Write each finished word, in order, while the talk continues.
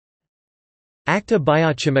Acta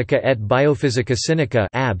Biochimica et Biophysica Sinica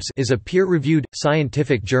is a peer-reviewed,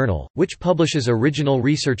 scientific journal, which publishes original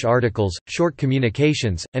research articles, short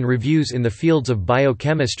communications, and reviews in the fields of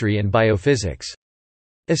biochemistry and biophysics.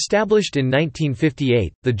 Established in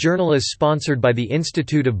 1958, the journal is sponsored by the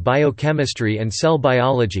Institute of Biochemistry and Cell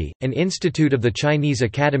Biology, an institute of the Chinese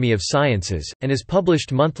Academy of Sciences, and is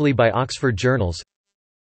published monthly by Oxford Journals,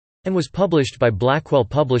 and was published by Blackwell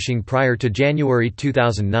Publishing prior to January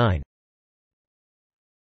 2009.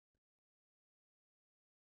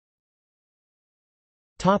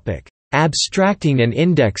 Abstracting and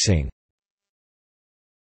indexing.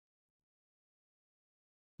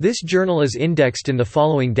 This journal is indexed in the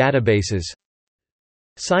following databases: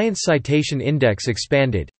 Science Citation Index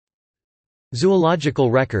Expanded,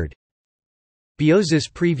 Zoological Record, Biosis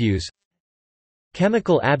Previews,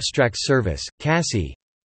 Chemical Abstracts Service, CASI,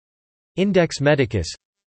 Index Medicus,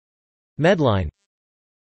 Medline,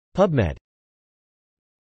 PubMed.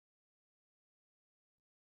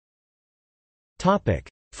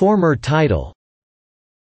 Former title: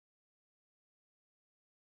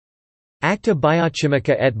 Acta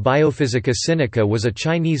Biochimica et Biophysica Sinica was a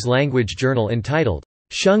Chinese-language journal entitled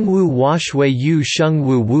Shengwu Huashui Yu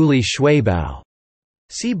Shengwu Wuli Shuibao.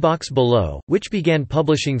 See box below, which began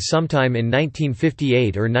publishing sometime in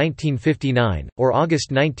 1958 or 1959, or August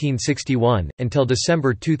 1961, until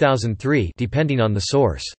December 2003 depending on the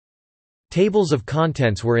source. Tables of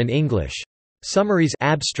contents were in English. Summaries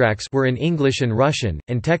abstracts were in English and Russian,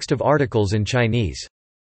 and text of articles in Chinese.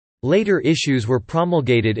 Later issues were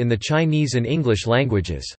promulgated in the Chinese and English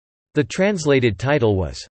languages. The translated title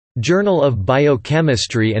was, "Journal of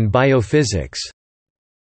Biochemistry and Biophysics".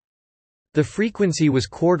 The frequency was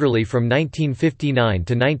quarterly from 1959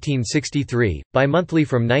 to 1963, bi-monthly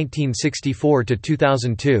from 1964 to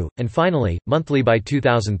 2002, and finally, monthly by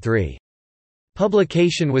 2003.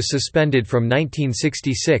 Publication was suspended from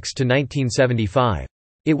 1966 to 1975.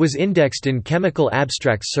 It was indexed in Chemical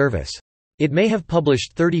Abstracts Service. It may have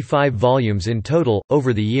published 35 volumes in total,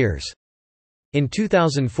 over the years. In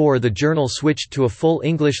 2004 the journal switched to a full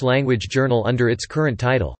English-language journal under its current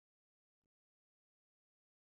title.